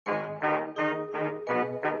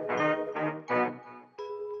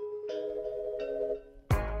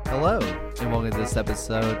Hello, and welcome to this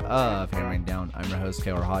episode of Hammering Down. I'm your host,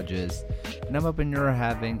 Kaylor Hodges, and I'm hoping you're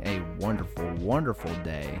having a wonderful, wonderful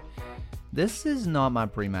day. This is not my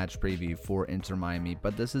pre-match preview for Inter Miami,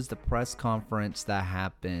 but this is the press conference that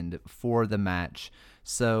happened for the match.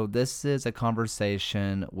 So this is a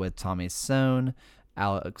conversation with Tommy Sohn,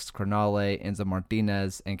 Alex Crognale, Enzo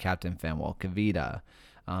Martinez, and Captain Fanuel Kavita.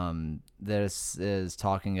 This is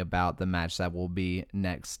talking about the match that will be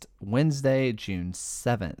next Wednesday, June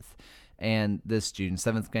 7th. And this June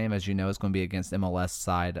 7th game, as you know, is going to be against MLS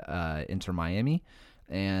side Inter Miami.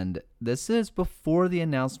 And this is before the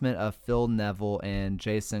announcement of Phil Neville and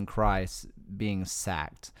Jason Kreis being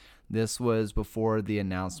sacked. This was before the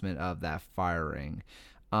announcement of that firing.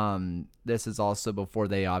 This is also before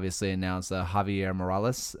they obviously announced Javier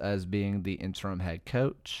Morales as being the interim head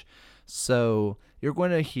coach. So you're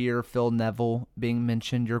going to hear Phil Neville being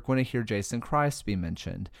mentioned. You're going to hear Jason Kreis be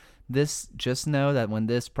mentioned. Just know that when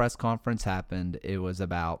this press conference happened, it was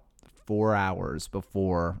about 4 hours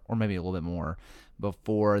before, or maybe a little bit more,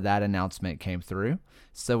 before that announcement came through.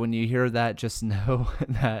 So when you hear that, just know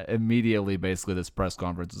that immediately, basically, this press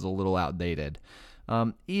conference is a little outdated.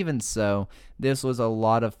 Even so, this was a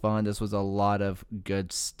lot of fun. This was a lot of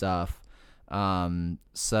good stuff.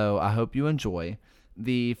 So I hope you enjoy.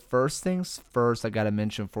 The first things first I got to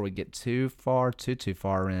mention before we get too far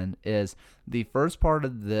in is the first part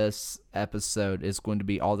of this episode is going to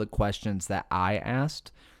be all the questions that I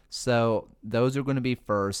asked. So those are going to be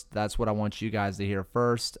first. That's what I want you guys to hear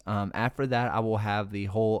first. After that, I will have the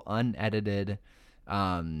whole unedited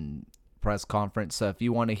press conference. So if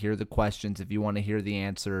you want to hear the questions, if you want to hear the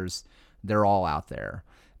answers, they're all out there.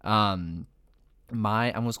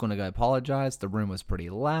 I'm just going to go apologize. The room was pretty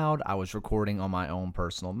loud. I was recording on my own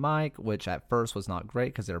personal mic, which at first was not great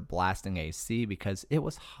because they were blasting AC because it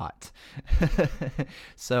was hot.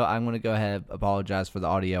 So I'm going to go ahead and apologize for the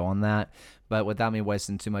audio on that. But without me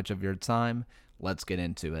wasting too much of your time, let's get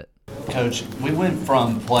into it. Coach, we went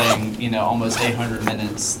from playing, almost 800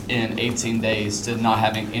 minutes in 18 days to not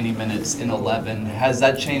having any minutes in 11. Has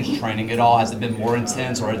that changed training at all? Has it been more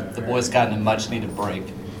intense, or have the boys gotten a much-needed break?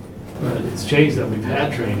 It's changed that we've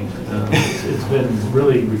had training. It's been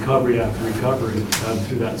really recovery after recovery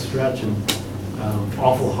through that stretch, and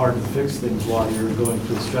awful hard to fix things while you're going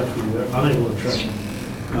through the stretch where you're unable to train.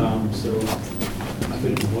 So I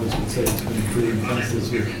think the boys would say it's been pretty intense this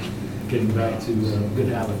week, getting back to good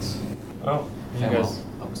habits. Oh, you guys.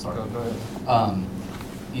 I'm sorry. Go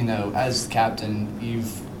ahead. As captain,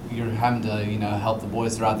 you're having to, help the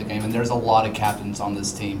boys throughout the game, and there's a lot of captains on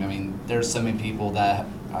this team. I mean, there's so many people that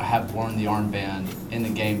have worn the armband in the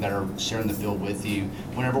game that are sharing the field with you.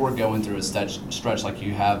 Whenever we're going through a stretch like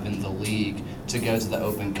you have in the league to go to the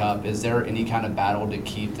Open Cup, is there any kind of battle to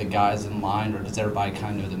keep the guys in line, or does everybody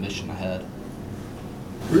kind of know the mission ahead?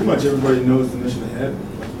 Pretty much everybody knows the mission ahead.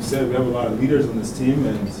 Like you said, we have a lot of leaders on this team,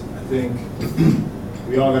 and I think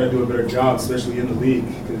we all got to do a better job, especially in the league,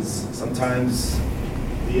 because sometimes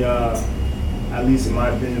at least in my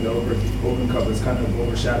opinion, the Open Cup has kind of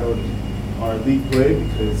overshadowed our league play,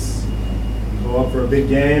 because you go up for a big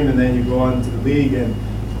game and then you go on to the league and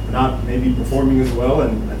we're not maybe performing as well.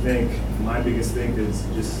 And I think my biggest thing is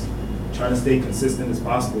just trying to stay consistent as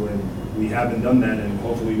possible, and we haven't done that. And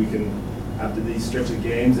hopefully we can, after these stretch of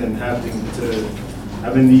games and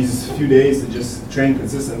having these few days to just train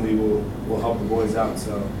consistently will help the boys out.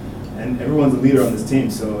 So, and everyone's a leader on this team,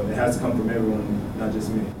 so it has to come from everyone, not just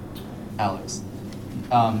me. Alex,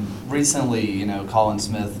 recently, Colin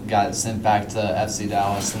Smith got sent back to FC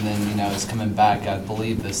Dallas, and then, is coming back, I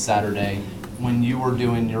believe, this Saturday. When you were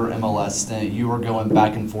doing your MLS stint, you were going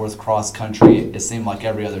back and forth cross-country, it seemed like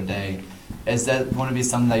every other day. Is that going to be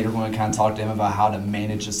something that you're going to kind of talk to him about, how to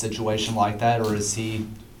manage a situation like that, or is he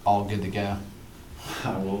all good to go?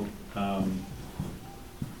 Well,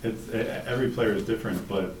 every player is different,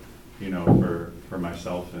 but, for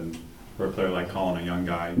myself and for a player like Colin, a young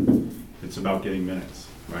guy, it's about getting minutes,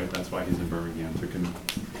 right? That's why he's in Birmingham, to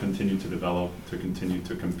continue to develop, to continue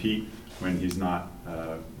to compete when he's not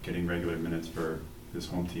getting regular minutes for his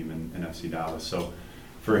home team in FC Dallas. So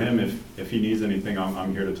for him, if he needs anything,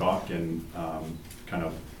 I'm here to talk and kind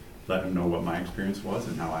of let him know what my experience was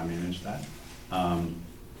and how I managed that.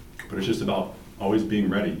 But it's just about always being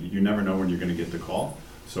ready. You never know when you're going to get the call.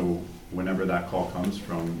 So whenever that call comes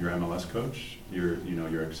from your MLS coach,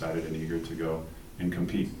 you're excited and eager to go and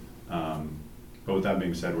compete. But with that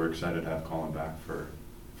being said, we're excited to have Colin back for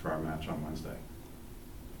our match on Wednesday.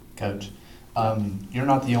 Coach, you're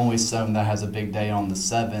not the only Sohn that has a big day on the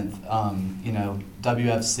 7th.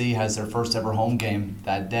 WFC has their first ever home game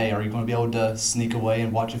that day. Are you going to be able to sneak away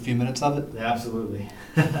and watch a few minutes of it? Absolutely.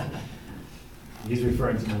 He's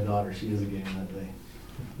referring to my daughter. She is a game that day.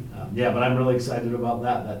 Yeah, but I'm really excited about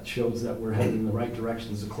that. That shows that we're heading in the right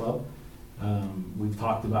direction as a club. We've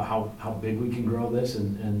talked about how big we can grow this,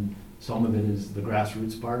 and some of it is the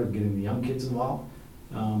grassroots part of getting the young kids involved.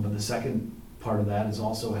 But the second part of that is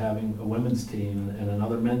also having a women's team and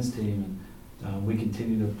another men's team. And we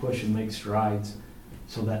continue to push and make strides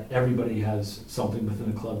so that everybody has something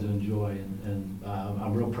within the club to enjoy. And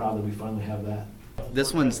I'm real proud that we finally have that.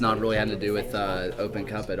 This one's not really had to do with Open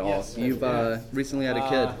Cup at all. You've recently had a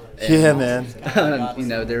kid. Yeah, man.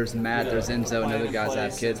 There's Matt, there's Enzo, and other guys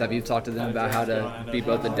that have kids. Have you talked to them about how to be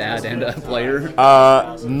both a dad and a player?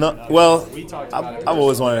 No. Well, I've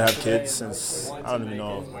always wanted to have kids since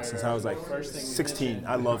I was like 16.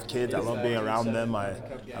 I love kids. I love being around them. I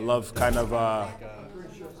love kind of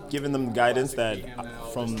giving them guidance that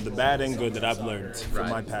from the bad and good that I've learned from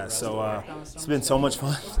my past. So it's been so much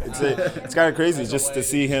fun. It's kind of crazy just to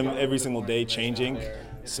see him every single day changing,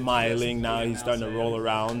 smiling. Now he's starting to roll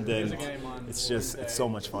around, and it's so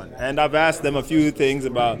much fun. And I've asked them a few things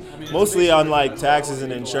about, mostly on like taxes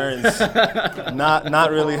and insurance,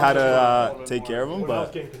 not really how to take care of them,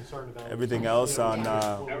 but everything else on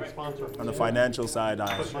the financial side,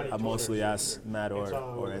 I mostly ask Matt or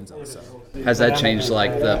Enzo. So. Has that changed,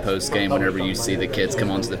 like the post game? Whenever you see the kids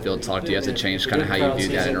come onto the field talk to you, has it changed kind of how you view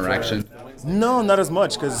that interaction? No, not as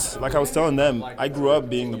much, because like I was telling them, I grew up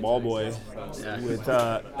being the ball boy. With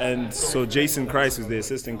and so Jason Christ was the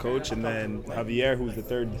assistant coach, and then Javier, who was the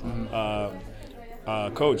third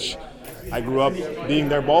coach. I grew up being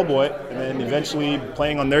their ball boy, and then eventually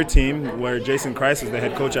playing on their team, where Jason Christ was the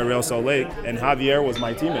head coach at Real Salt Lake, and Javier was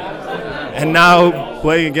my teammate. And now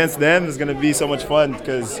playing against them is going to be so much fun,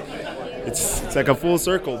 because it's like a full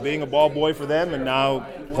circle, being a ball boy for them, and now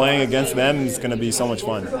playing against them is going to be so much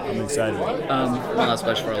fun. I'm excited. One last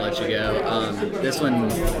question before I let you go. This one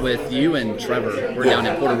with you and Trevor, we're down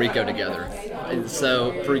in Puerto Rico together. And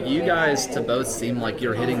so for you guys to both seem like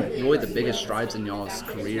you're hitting really the biggest strides in y'all's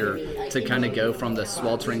career, to kind of go from the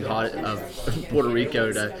sweltering hot of Puerto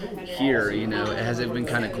Rico to here, has it been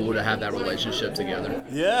kind of cool to have that relationship together?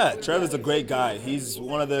 Yeah, Trevor's a great guy.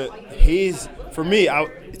 For me,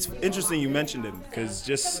 it's interesting you mentioned him, because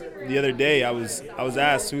just the other day I was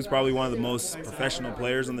asked who's probably one of the most professional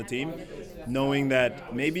players on the team, knowing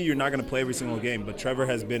that maybe you're not going to play every single game, but Trevor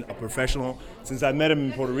has been a professional since I met him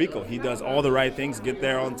in Puerto Rico. He does all the right things, get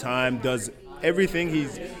there on time, does everything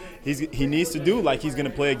he needs to do like he's going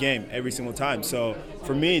to play a game every single time. So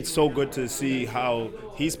for me, it's so good to see how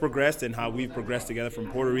he's progressed and how we've progressed together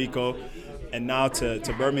from Puerto Rico and now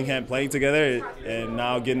to Birmingham, playing together, and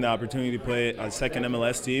now getting the opportunity to play a second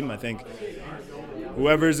MLS team. I think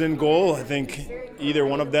whoever's in goal, I think either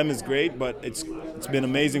one of them is great, but it's been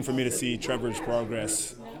amazing for me to see Trevor's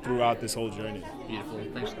progress throughout this whole journey. Beautiful.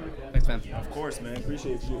 Thanks, man. Of course, man.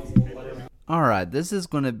 Appreciate you. All right, this is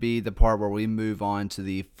going to be the part where we move on to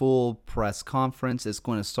the full press conference. It's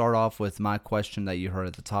going to start off with my question that you heard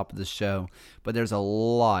at the top of the show, but there's a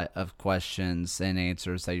lot of questions and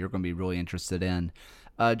answers that you're going to be really interested in.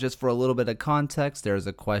 Just for a little bit of context, there's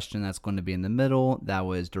a question that's going to be in the middle that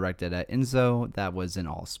was directed at Enzo, that was in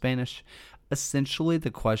all Spanish. Essentially,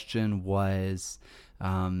 the question was,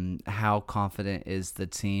 how confident is the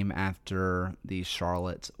team after the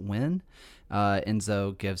Charlotte win?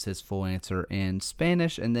 Enzo gives his full answer in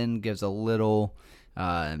Spanish and then gives a little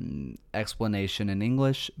explanation in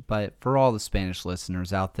English. But for all the Spanish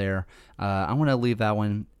listeners out there, I want to leave that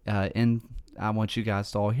one in. I want you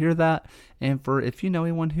guys to all hear that. And for if you know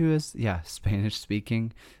anyone who is Spanish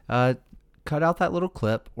speaking, cut out that little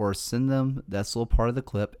clip or send them this little part of the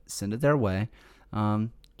clip. Send it their way.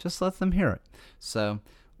 Just let them hear it. So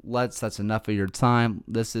that's enough of your time.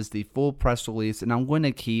 This is the full press release, and I'm going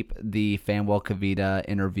to keep the Fanwell Kavita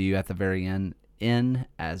interview at the very end in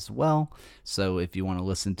as well. So if you want to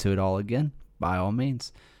listen to it all again, by all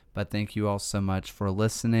means. But thank you all so much for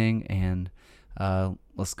listening, and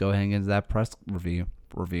let's go ahead and get into that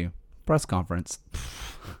press conference.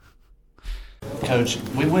 Coach,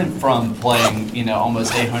 we went from playing,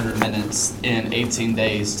 almost 800 minutes in 18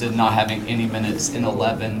 days to not having any minutes in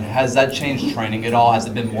 11. Has that changed training at all? Has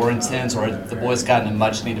it been more intense, or have the boys gotten a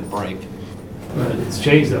much-needed break? It's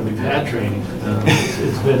changed that we've had training.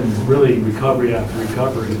 It's been really recovery after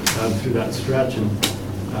recovery through that stretch, and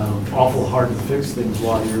awful hard to fix things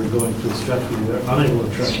while you're going through a stretch where you're unable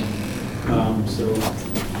to train. So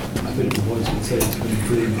I think the boys would say it's been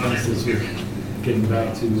pretty intense this year, getting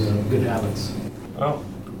back to good habits. Oh,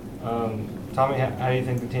 Tommy, how do you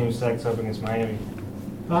think the team stacks up against Miami?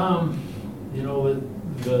 I've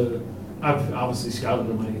obviously scouted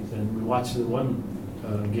them, and we watched the one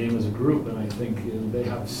game as a group, and I think they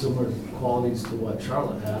have similar qualities to what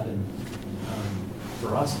Charlotte had. And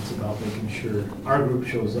for us, it's about making sure our group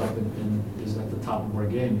shows up and is at the top of our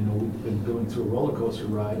game. You know, we've been going through a roller coaster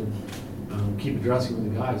ride and keep addressing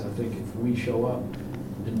with the guys. I think if we show up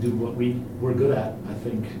and do what we're good at, I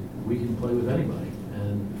think we can play with anybody.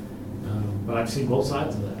 And but I've seen both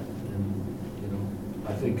sides of that, and you know,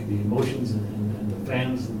 I think the emotions and the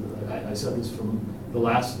fans. I said this from the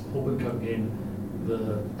last Open Cup game.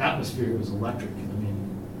 The atmosphere was electric. I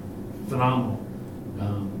mean, phenomenal.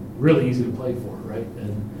 Really easy to play for, right?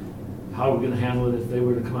 And how are we going to handle it if they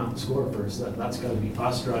were to come out and score first? That's got to be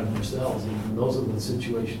us driving ourselves, and those are the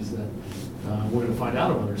situations that we're going to find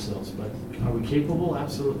out about ourselves. But are we capable?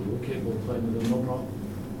 Absolutely, we're capable of playing with them, no problem.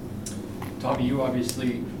 Tommy, you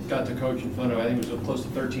obviously got to coach in front of, I think it was close to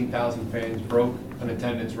 13,000 fans, broke an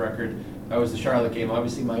attendance record. That was the Charlotte game.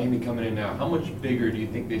 Obviously, Miami coming in now. How much bigger do you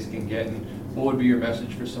think this can get? And what would be your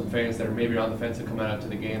message for some fans that are maybe on the fence to come out to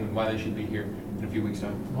the game and why they should be here in a few weeks'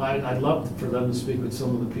 time? Well, I'd love for them to speak with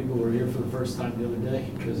some of the people who were here for the first time the other day,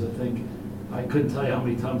 because I couldn't tell you how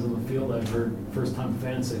many times on the field I've heard first-time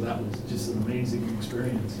fans say that was just an amazing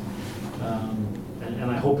experience. And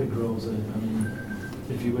I hope it grows. I mean,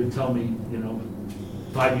 if you would tell me,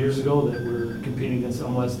 5 years ago that we're competing against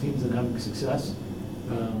MLS teams and having success,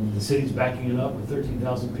 the city's backing it up with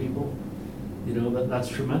 13,000 people. That's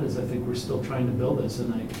tremendous. I think we're still trying to build this,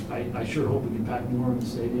 and I sure hope we can pack more in the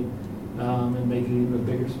stadium and make it even a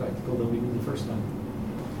bigger spectacle than we did the first time.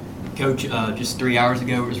 Coach, just 3 hours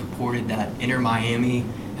ago it was reported that Inter Miami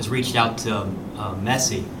has reached out to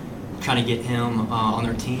Messi, trying to get him on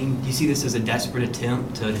their team. Do you see this as a desperate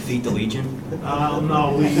attempt to defeat the Legion?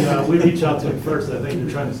 No, we reached out to him first. I think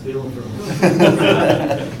they're trying to steal him from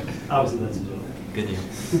us. Obviously, that's a joke. Good deal.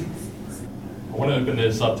 I want to open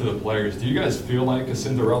this up to the players. Do you guys feel like a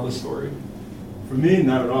Cinderella story? For me,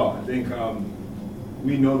 not at all. I think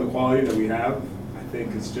we know the quality that we have. I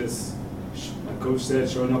think it's just, like Coach said,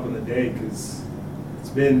 showing up on the day, because it's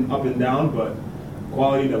been up and down, but the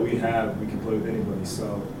quality that we have, we can play with anybody.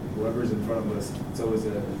 So whoever's in front of us, it's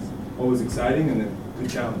always exciting and a good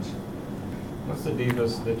challenge. What's the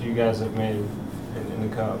deepest that you guys have made in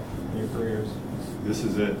the Cup in your careers? This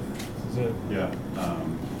is it. This is it? Yeah.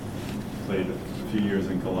 Played a few years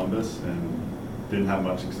in Columbus and didn't have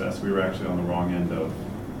much success. We were actually on the wrong end of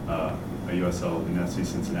a USL, an FC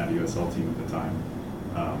Cincinnati USL team at the time,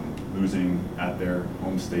 losing at their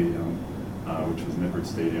home stadium, which was Nippert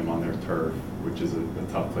Stadium, on their turf, which is a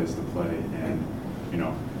tough place to play. And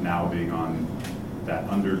now being on that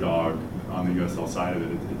underdog on the USL side of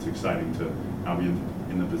it, it's exciting to now be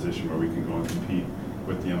in the position where we can go and compete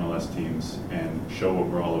with the MLS teams and show what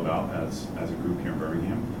we're all about as a group here in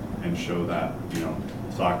Birmingham, and show that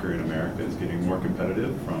soccer in America is getting more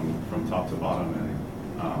competitive from top to bottom, and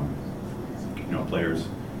players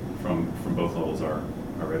from both levels are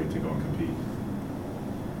ready to go and compete.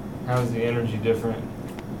 How's the energy different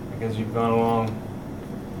as you've gone along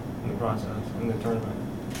in the process, in the tournament?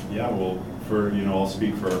 Yeah, well, I'll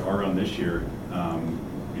speak for our run this year.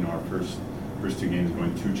 Our first two games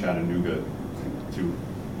going to Chattanooga, to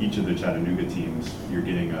each of the Chattanooga teams, you're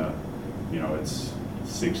getting it's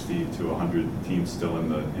 60 to 100 teams still in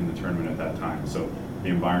the tournament at that time. So the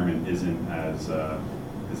environment isn't as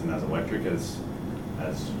electric as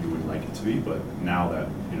you would like it to be. But now that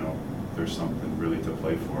there's something really to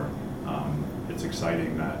play for, it's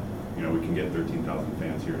exciting that we can get 13,000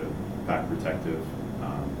 fans here to pack Protective,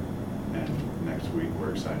 and next week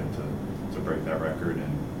we're excited to break that record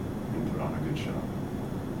and put on a good show.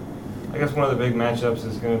 I guess one of the big matchups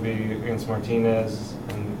is going to be against Martinez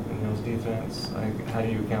and his defense. How do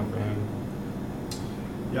you account for him?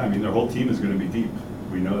 Yeah, I mean, their whole team is going to be deep.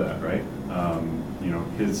 We know that, right?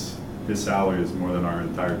 His salary is more than our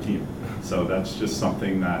entire team. So that's just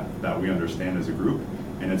something that we understand as a group,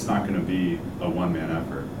 and it's not going to be a one-man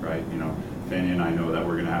effort, right? Fanny and I know that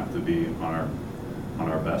we're going to have to be on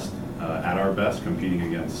our best, at our best, competing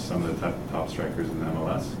against some of the top strikers in the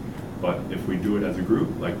MLS. But if we do it as a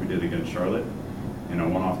group, like we did against Charlotte, in a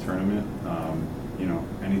one-off tournament,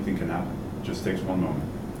 anything can happen. It just takes one moment.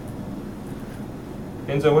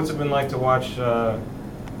 Enzo, what's it been like to watch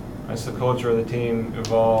as the culture of the team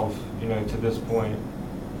evolve, to this point?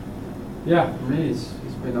 Yeah, for me, it's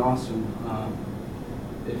been awesome.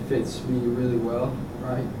 It fits me really well,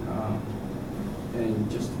 right? And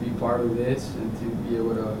just to be part of this and to be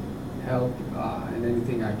able to help in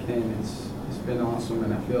anything I can, it's been awesome,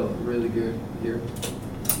 and I feel really good here.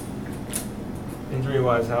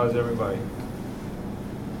 Injury-wise, how is everybody?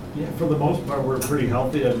 Yeah, for the most part, we're pretty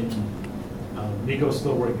healthy. I mean, Nico's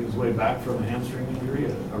still working his way back from a hamstring injury.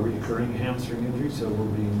 injury, a recurring hamstring injury, so we're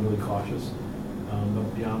being really cautious.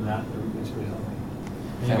 But beyond that, everybody's pretty healthy.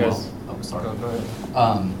 Okay, well, sorry. Go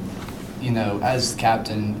ahead. You know, as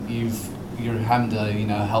captain, you're having to, you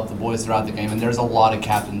know, help the boys throughout the game, and there's a lot of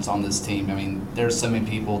captains on this team. I mean, there's so many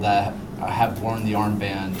people that have worn the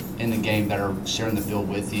armband in the game that are sharing the field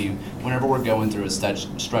with you. Whenever we're going through a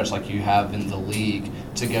stretch like you have in the league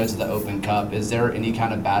to go to the Open Cup, is there any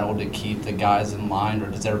kind of battle to keep the guys in line,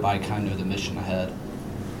 or does everybody kind of know the mission ahead?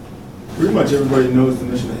 Pretty much everybody knows the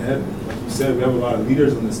mission ahead. Like you said, we have a lot of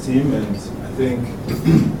leaders on this team, and I think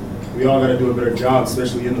we all got to do a better job,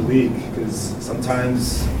 especially in the league, because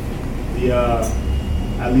sometimes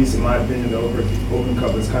at least in my opinion, the Open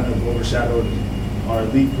Cup has kind of overshadowed our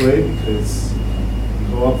league play, because you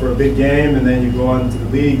go up for a big game and then you go on to the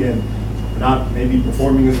league and we're not maybe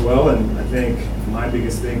performing as well. And I think my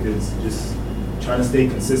biggest thing is just trying to stay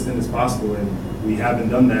consistent as possible, and we haven't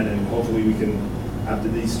done that, and hopefully we can, after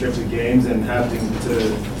these stretch of games and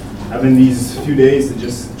having these few days to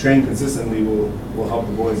just train consistently will help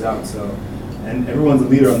the boys out. So, and everyone's a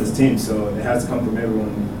leader on this team, so it has to come from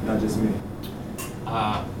everyone, not just me.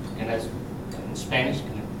 In Spanish,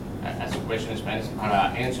 a su question in Spanish,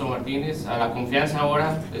 para Enzo Martínez, a la confianza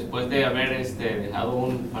ahora, después de haber dejado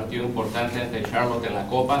un partido importante ante Charlotte en la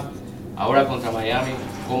Copa, ahora contra Miami,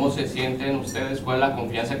 ¿cómo se sienten ustedes? ¿Cuál es la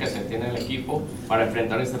confianza que se tiene el equipo para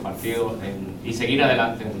enfrentar este partido y seguir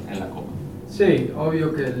adelante en la Copa? Sí,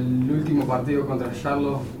 obvio que el último partido contra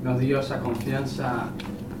Charlotte nos dio esa confianza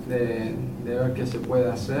de ver qué se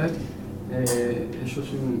puede hacer. Ellos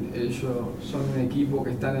son un equipo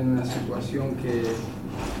que están en una situación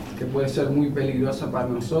que puede ser muy peligrosa para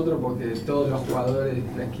nosotros, porque todos los jugadores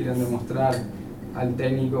les quieren demostrar al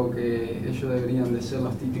técnico que ellos deberían de ser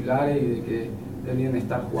los titulares y de que deberían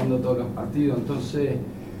estar jugando todos los partidos. Entonces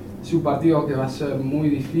es un partido que va a ser muy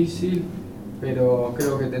difícil, pero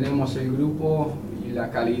creo que tenemos el grupo y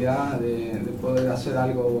la calidad de poder hacer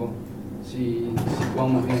algo si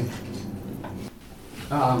jugamos bien.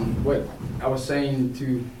 What I was saying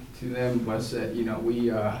to them was that, you know,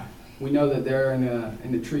 we know that they're in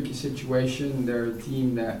a tricky situation. They're a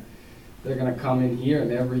team that they're going to come in here,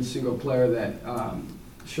 and every single player that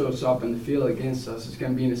shows up in the field against us is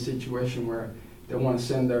going to be in a situation where they want to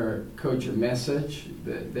send their coach a message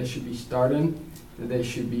that they should be starting, that they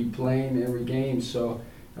should be playing every game. So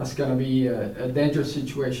that's going to be a dangerous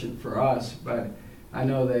situation for us. But I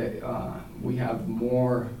know that we have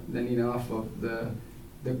more than enough of the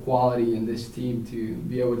quality in this team to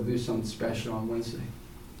be able to do something special on Wednesday.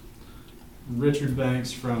 Richard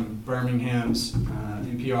Banks from Birmingham's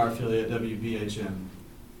NPR affiliate WBHM.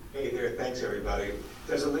 Hey there, thanks everybody.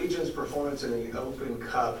 Does Allegion's performance in the Open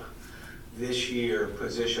Cup this year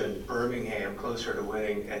position Birmingham closer to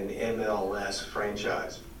winning an MLS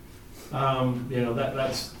franchise? You know,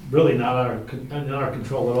 that's really not in our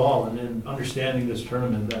control at all. And in understanding this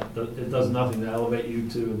tournament, that it does nothing to elevate you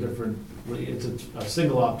to a different. It's a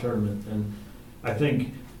single-op tournament, and I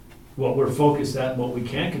think what we're focused at and what we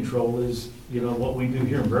can control is, you know, what we do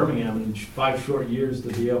here in Birmingham. In 5 short years, to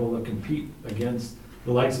be able to compete against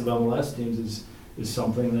the likes of MLS teams is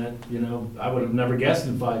something that, you know, I would have never guessed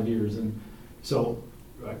in 5 years. And so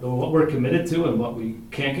what we're committed to and what we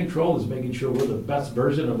can control is making sure we're the best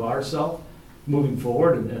version of ourselves moving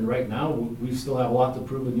forward. And right now, we still have a lot to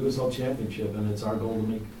prove in USL Championship, and it's our goal to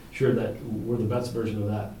make sure that we're the best version of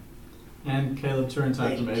that. And Caleb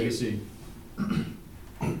Turntime from ABC.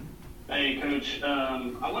 Hey, Coach.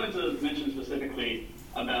 I wanted to mention specifically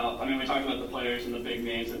about, I mean, we talked about the players and the big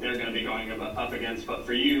names that they're going to be going up against, but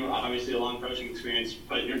for you, obviously a long coaching experience,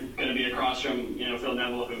 but you're going to be across from, you know, Phil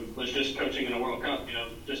Neville, who was just coaching in a World Cup, you know,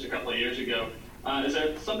 just a couple of years ago. Is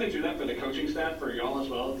there something to that for the coaching staff, for y'all as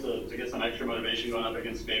well, to get some extra motivation going up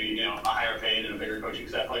against maybe, you know, a higher paid and a bigger coaching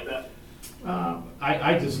staff like that?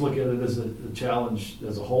 I just look at it as a challenge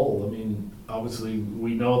as a whole. I mean, obviously,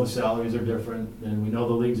 we know the salaries are different, and we know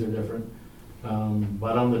the leagues are different.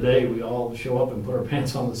 But on the day, we all show up and put our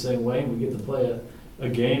pants on the same way, and we get to play a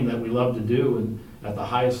game that we love to do and at the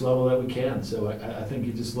highest level that we can. So I think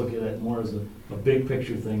you just look at it more as a big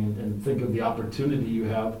picture thing and think of the opportunity you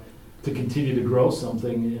have to continue to grow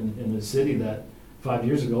something in a city that 5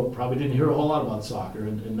 years ago probably didn't hear a whole lot about soccer.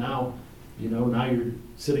 And now, you know, now you're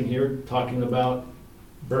sitting here talking about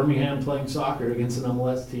Birmingham playing soccer against an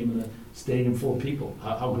MLS team in a stadium full of people.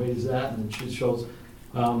 How great is that? And it just shows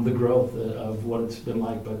the growth of what it's been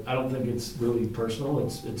like. But I don't think it's really personal.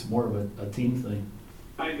 It's more of a team thing.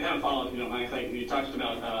 I have a follow-up, if you don't mind. Like you talked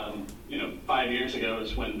about, 5 years ago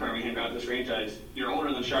is when Birmingham got this franchise. You're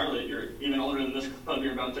older than Charlotte. You're even older than this club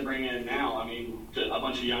you're about to bring in now. I mean, a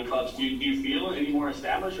bunch of young clubs. Do you feel any more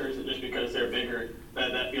established, or is it just because they're bigger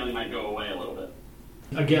that feeling might go away a little bit?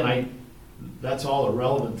 Again, that's all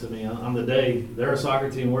irrelevant to me. On the day, they're a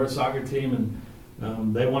soccer team, we're a soccer team,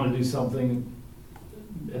 and they want to do something,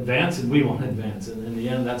 advance, and we want to advance. And in the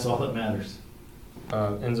end, that's all that matters.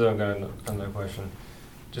 Enzo, I've got another question.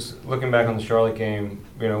 Just looking back on the Charlotte game,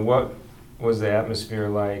 what was the atmosphere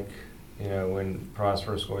like, when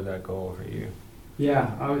Prosper scored that goal for you?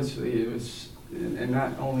 Yeah, obviously it was, and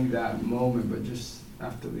not only that moment, but just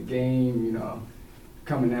after the game,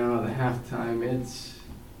 coming out of the halftime,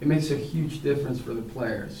 it makes a huge difference for the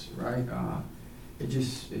players, right? It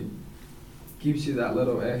gives you that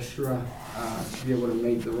little extra to be able to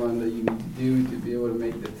make the run that you need to do, to be able to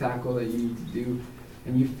make the tackle that you need to do,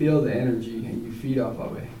 and you feel the energy and you feed off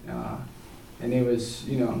of it. And it was,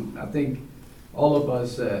 I think all of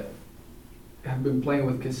us that have been playing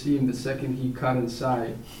with Kasim, the second he cut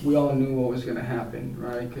inside, we all knew what was going to happen,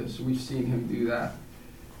 right? Because we've seen him do that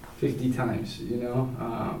 50 times,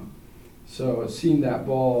 So seeing that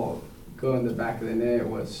ball go in the back of the net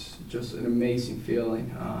was just an amazing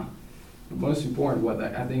feeling. Most important, what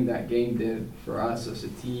I think that game did for us as a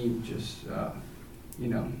team, just,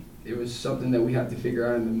 it was something that we had to figure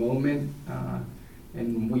out in the moment.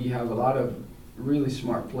 And we have a lot of really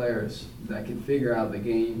smart players that can figure out the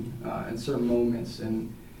game in certain moments.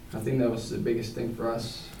 And I think that was the biggest thing for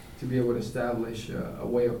us, to be able to establish a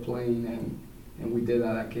way of playing, and we did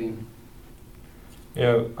that game.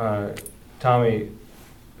 Tommy,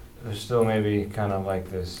 there's still maybe kind of like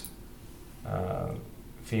this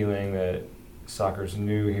feeling that soccer's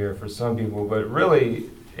new here for some people, but really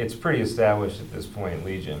it's pretty established at this point,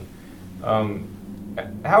 Legion.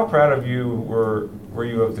 How proud of you were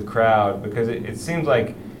you of the crowd? Because it seems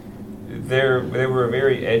like they were a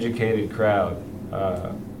very educated crowd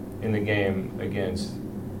in the game against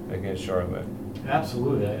Charlotte.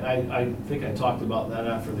 Absolutely. I think I talked about that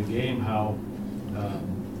after the game, how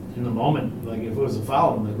in the moment, like if it was a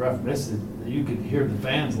foul and the ref missed it, you could hear the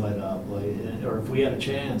fans light up, or if we had a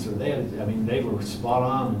chance, or they were spot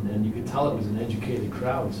on, and you could tell it was an educated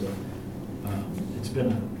crowd. So it's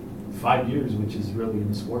been 5 years, which is really in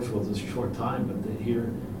the sports world is a short time, but to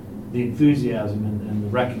hear the enthusiasm and the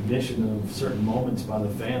recognition of certain moments by the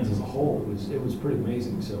fans as a whole, it was pretty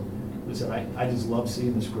amazing. So listen, I just love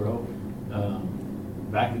seeing this grow.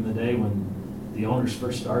 Back in the day when the owners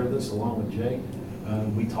first started this, along with Jay,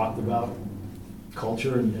 we talked about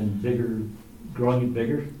culture and growing it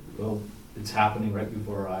bigger. Well, it's happening right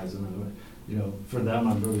before our eyes, and for them,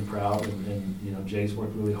 I'm really proud. And Jay's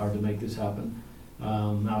worked really hard to make this happen.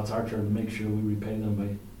 Now it's our turn to make sure we repay them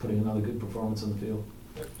by putting another good performance on the field.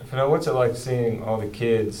 What's it like seeing all the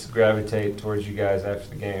kids gravitate towards you guys after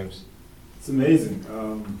the games? It's amazing.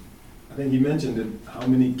 I think you mentioned it, how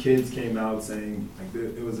many kids came out saying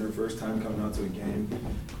it was their first time coming out to a game.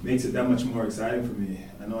 Makes it that much more exciting for me.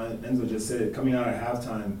 I know Enzo just said it, coming out at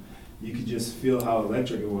halftime, you could just feel how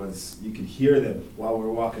electric it was. You could hear them while we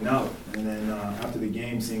were walking out. And then after the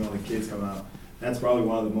game, seeing all the kids come out, that's probably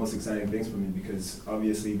one of the most exciting things for me, because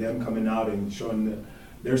obviously them coming out and showing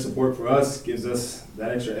their support for us gives us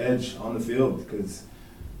that extra edge on the field, because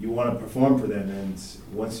you want to perform for them, and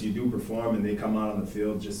once you do perform and they come out on the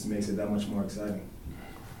field, just makes it that much more exciting.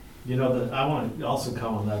 I want to also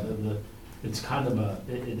comment on that. It's kind of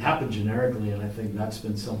it happened generically, and I think that's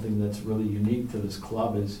been something that's really unique to this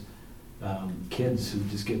club is kids who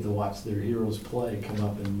just get to watch their heroes play, come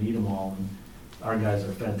up and meet them all. And our guys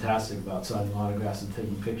are fantastic about signing autographs and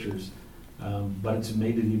taking pictures, but it's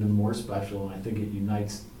made it even more special, and I think it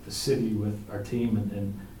unites the city with our team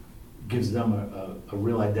and gives them a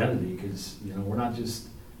real identity, because we're not just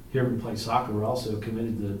here to play soccer, we're also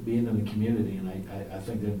committed to being in the community, and I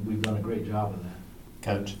think that we've done a great job of that.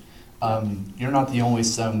 Coach, you're not the only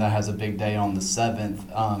Stone that has a big day on the 7th.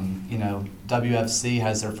 WFC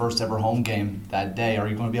has their first ever home game that day. Are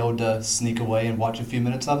you going to be able to sneak away and watch a few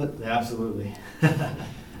minutes of it? Absolutely.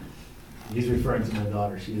 He's referring to my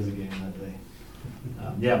daughter. She is a game that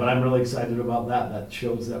day. But I'm really excited about that. That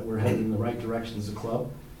shows that we're headed in the right direction as a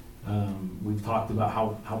club. We've talked about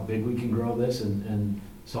how big we can grow this, and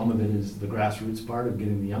some of it is the grassroots part of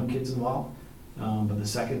getting the young kids involved. But the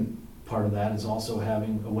second part of that is also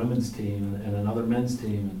having a women's team and another men's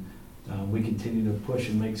team. And we continue to push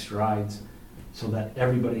and make strides so that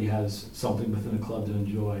everybody has something within the club to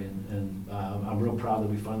enjoy. And I'm real proud that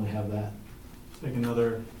we finally have that. Take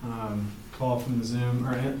another call from the Zoom,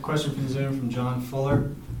 or a question from the Zoom from John Fuller.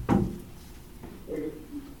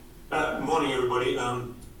 Morning, everybody.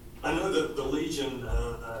 I know that the Legion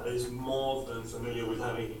is more than familiar with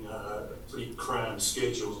having pretty crammed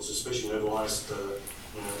schedules, especially over the last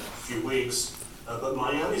few weeks. But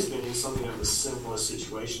Miami's been in something of a similar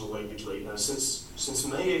situation lately. Since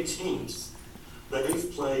May 18th,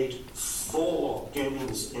 they've played 4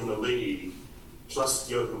 games in the league, plus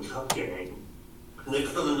the Open Cup game. And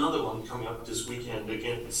they've got another one coming up this weekend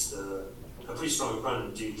against a pretty strong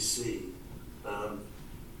opponent, DC.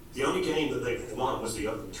 The only game that they've won was the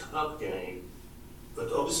Open Cup game,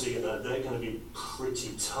 but obviously they're going to be pretty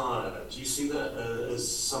tired. Do you see that as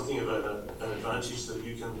something of an advantage that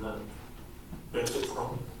you can benefit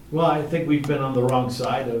from? Well, I think we've been on the wrong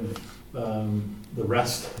side of the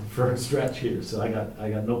rest for a stretch here, so I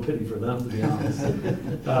got no pity for them, to be honest.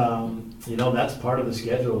 That's part of the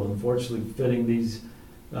schedule. Unfortunately, fitting these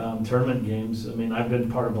tournament games. I mean, I've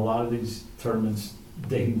been part of a lot of these tournaments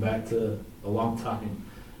dating back to a long time.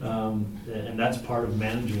 And that's part of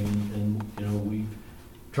managing, and we've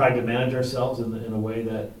tried to manage ourselves in a way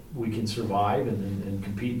that we can survive and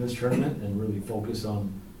compete in this tournament and really focus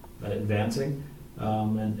on advancing.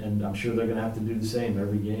 And I'm sure they're going to have to do the same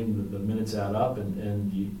every game. The minutes add up,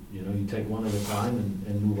 and you take one at a time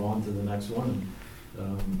and move on to the next one.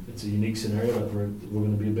 And, it's a unique scenario that we're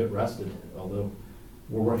going to be a bit rested, although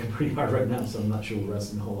we're working pretty hard right now, so I'm not sure we're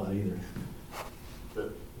resting a whole lot either.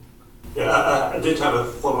 Yeah, I did have a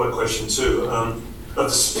follow-up question too. Of the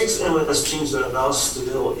 6 MLS teams that are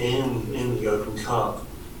still in the Open Cup,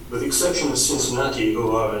 with the exception of Cincinnati,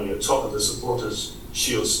 who are in the top of the Supporters'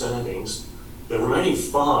 Shield standings, the remaining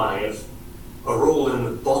 5 are all in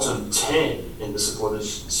the bottom 10 in the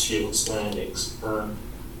Supporters' Shield standings.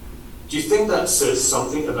 Do you think that says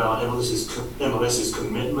something about MLS's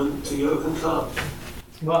commitment to the Open Cup?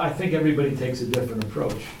 Well, I think everybody takes a different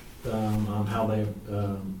approach on how they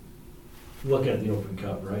look at the Open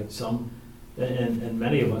Cup, right? Some, and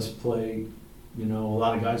many of us play, a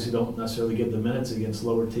lot of guys who don't necessarily get the minutes against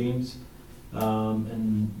lower teams,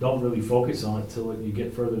 and don't really focus on it till you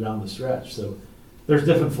get further down the stretch. So there's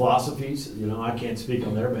different philosophies. I can't speak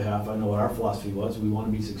on their behalf. I know what our philosophy was. We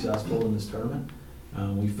want to be successful in this tournament.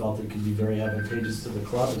 We felt it could be very advantageous to the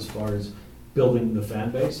club as far as building the fan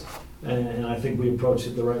base. And I think we approached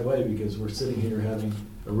it the right way, because we're sitting here having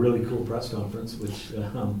a really cool press conference, which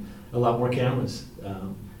a lot more cameras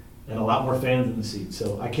and a lot more fans in the seats.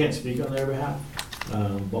 So I can't speak on their behalf,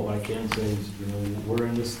 but what I can say is, we're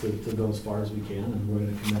in this to go as far as we can, and we're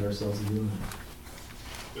going to commit ourselves to doing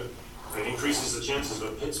that. It increases the chances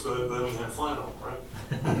of a Pittsburgh-Birmingham final, right?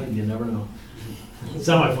 You never know.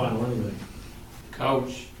 Semi-final anyway.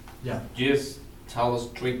 Coach, yeah. Just tell us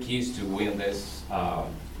 3 keys to win this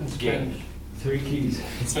game. 3 keys.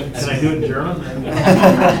 Can I do it in German?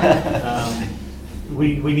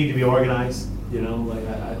 We need to be organized.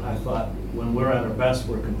 I thought when we're at our best,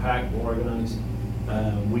 we're compact, we're organized.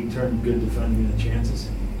 We turn good defending into chances.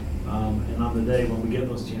 And on the day when we get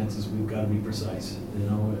those chances, we've got to be precise.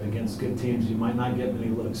 Against good teams, you might not get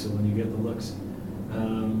many looks. So when you get the looks,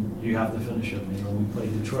 you have to finish them. We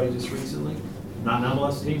played Detroit just recently, not an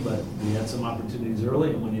MLS team, but we had some opportunities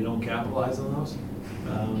early, and when you don't capitalize on those,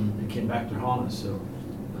 it came back to haunt us. So,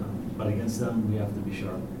 but against them, we have to be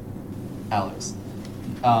sharp. Alex,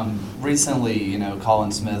 recently,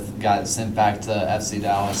 Colin Smith got sent back to FC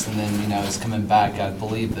Dallas, and then, is coming back, I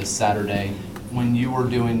believe, this Saturday. When you were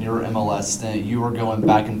doing your MLS stint, you were going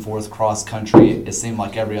back and forth cross country, it seemed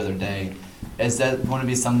like every other day. Is that going to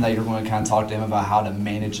be something that you're going to kind of talk to him about, how to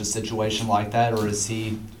manage a situation like that, or is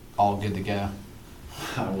he all good to go?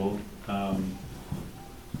 Well,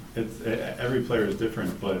 every player is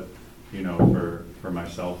different, but for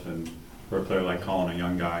myself and for a player like Colin, a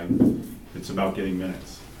young guy, it's about getting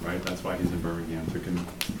minutes, right? That's why he's in Birmingham, to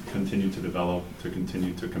continue to develop, to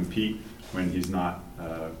continue to compete when he's not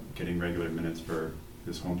getting regular minutes for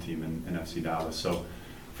his home team in FC Dallas. So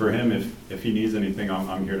for him, if he needs anything,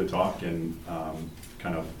 I'm here to talk and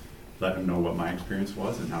kind of let him know what my experience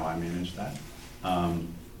was and how I managed that.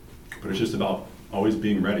 But it's just about always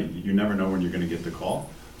being ready. You never know when you're going to get the call.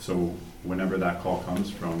 So whenever that call comes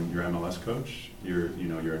from your MLS coach,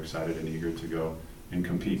 you're excited and eager to go and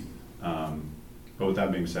compete. But with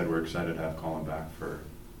that being said, we're excited to have Colin back for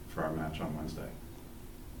our match on Wednesday.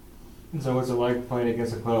 So what's it like playing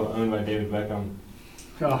against a club owned by David Beckham?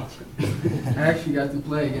 Oh, I actually got to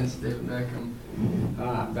play against David Beckham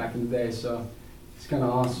back in the day, so it's kind of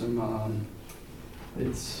awesome.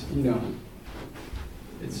 It's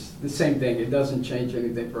it's the same thing. It doesn't change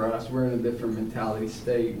anything for us. We're in a different mentality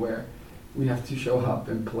state where we have to show up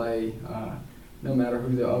and play, no matter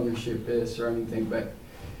who the ownership is or anything. But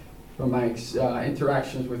my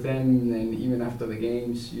interactions with him, and even after the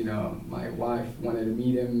games, my wife wanted to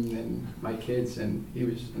meet him and my kids, and he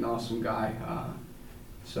was an awesome guy.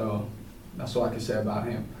 So that's all I can say about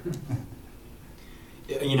him.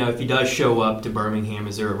 If he does show up to Birmingham,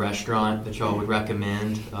 is there a restaurant that y'all would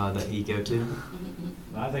recommend that he go to?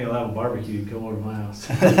 I think I'll have a barbecue. Come over to my house.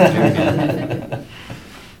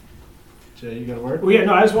 Jay, you got a word? Well, yeah,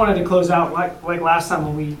 no, I just wanted to close out like last time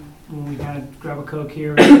when we kind of grab a Coke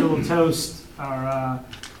here, a little toast, or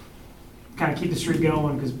kind of keep the streak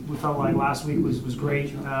going, because we felt like last week was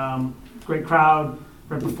great. Great crowd,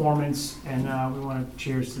 great performance, and we want to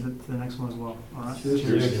cheers to the next one as well. All right?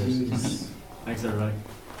 Cheers. Thanks, everybody.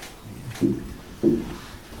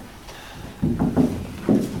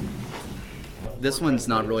 This one's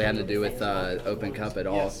not really had to do with Open Cup at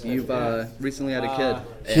all. You've recently had a kid.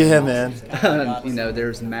 Yeah, man.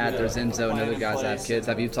 There's Matt, there's Enzo, and other guys that have kids.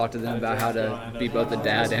 Have you talked to them about how to be both a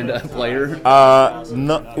dad and a player?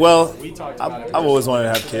 No. Well, I've always wanted to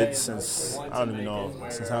have kids since I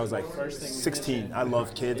was like 16. I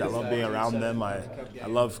love kids. I love being around them. I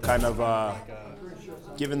love kind of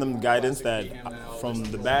giving them guidance that from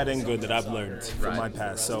the bad and good that I've learned from my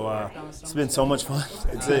past. So it's been so much fun.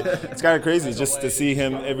 It's kind of crazy just to see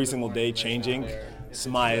him every single day changing,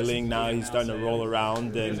 smiling. Now he's starting to roll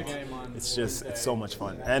around, and it's so much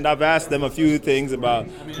fun. And I've asked them a few things about,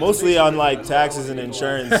 mostly on like taxes and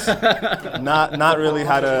insurance, not really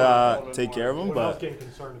how to take care of them, but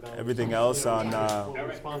everything else on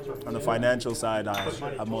the financial side,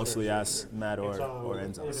 I mostly ask Matt or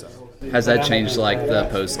Enzo. So. Has that changed, like the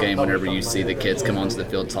post game, whenever you see the kids come onto the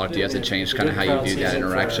field talk to you? Has it changed kind of how you view that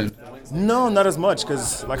interaction? No, not as much,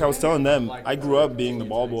 because like I was telling them, I grew up being the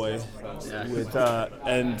ball boy. With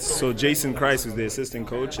and so Jason Christ was the assistant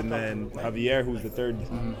coach, and then Javier, who's the third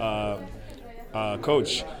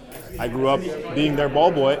coach. I grew up being their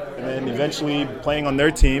ball boy, and then eventually playing on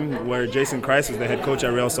their team, where Jason Christ was the head coach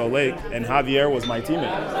at Real Salt Lake, and Javier was my teammate.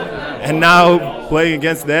 And now playing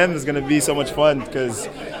against them is going to be so much fun, because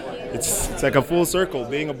it's like a full circle,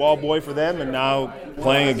 being a ball boy for them, and now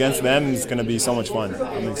playing against them is going to be so much fun.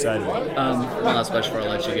 I'm excited. One last question before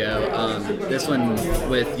I let you go. This one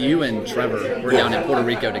with you and Trevor, we're down in Puerto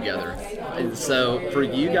Rico together. And so for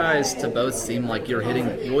you guys to both seem like you're hitting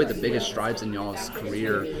really the biggest strides in y'all's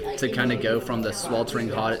career, to kind of go from the sweltering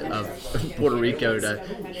hot of Puerto Rico to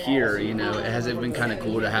here, has it been kind of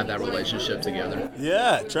cool to have that relationship together?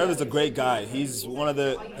 Yeah, Trevor's a great guy.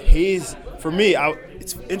 For me,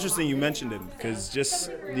 it's interesting you mentioned him, because just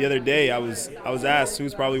the other day I was asked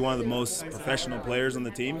who's probably one of the most professional players on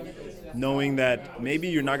the team, knowing that maybe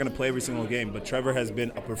you're not going to play every single game, but Trevor has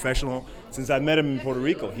been a professional since I met him in Puerto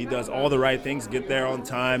Rico. He does all the right things, get there on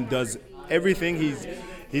time, does everything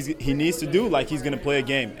he needs to do like he's going to play a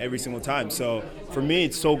game every single time. So for me,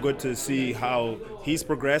 it's so good to see how he's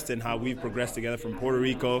progressed and how we've progressed together from Puerto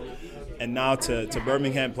Rico and now to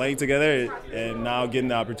Birmingham, playing together, and now getting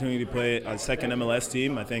the opportunity to play a second MLS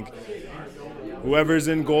team. I think whoever's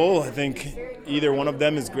in goal, I think either one of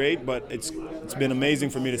them is great, but it's been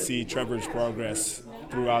amazing for me to see Trevor's progress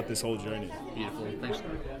throughout this whole journey. Beautiful. Thanks,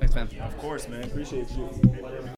 man. Of course, man. Appreciate you.